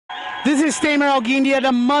This is Tamer Alguindi at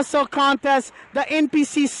the Muscle Contest, the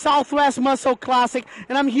NPC Southwest Muscle Classic,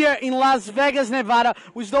 and I'm here in Las Vegas, Nevada,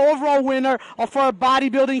 with the overall winner of our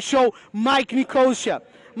bodybuilding show, Mike Nicosia.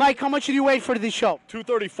 Mike, how much did you weigh for this show?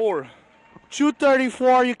 234.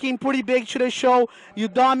 234. You came pretty big to the show. You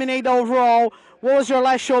dominate overall. What was your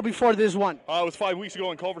last show before this one? It was 5 weeks ago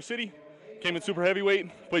in Culver City. Came in super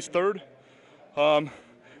heavyweight, placed third.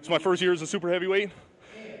 It's my first year as a super heavyweight.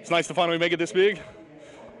 It's nice to finally make it this big.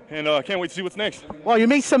 And can't wait to see what's next. Well, you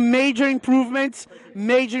made some major improvements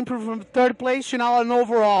from third place, you're now an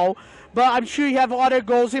overall. But I'm sure you have other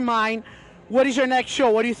goals in mind. What is your next show?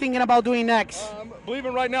 What are you thinking about doing next?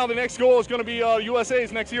 Believing right now the next goal is going to be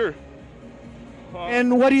USA's next year.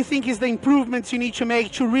 And what do you think is the improvements you need to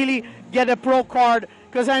make to really get a pro card?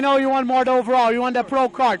 Because I know you want more than overall, you want the pro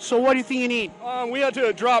card. So what do you think you need? We had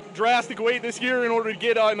to drop drastic weight this year in order to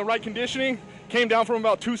get in the right conditioning. Came down from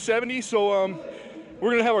about 270, so we're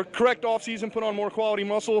going to have a correct off-season, put on more quality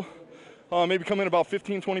muscle, maybe come in about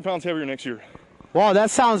 15, 20 pounds heavier next year. Wow, that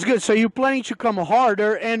sounds good. So you're planning to come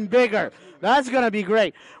harder and bigger. That's going to be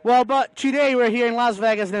great. Well, but today we're here in Las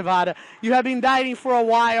Vegas, Nevada. You have been dieting for a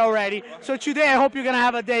while already. So today I hope you're going to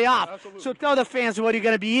have a day off. Absolutely. So tell the fans what you're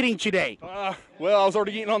going to be eating today. Well, I was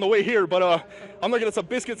already eating on the way here, but I'm looking at some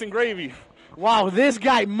biscuits and gravy. Wow, this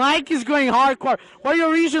guy, Mike, is going hardcore. Where are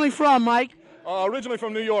you originally from, Mike? Originally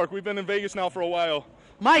from New York. We've been in Vegas now for a while.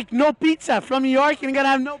 Mike, no pizza. From New York, you're going to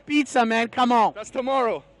have no pizza, man. Come on. That's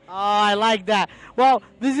tomorrow. Oh, I like that. Well,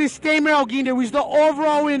 this is Tamer Alguindi with the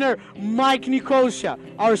overall winner, Mike Nicosia,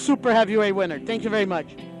 our super heavyweight winner. Thank you very much.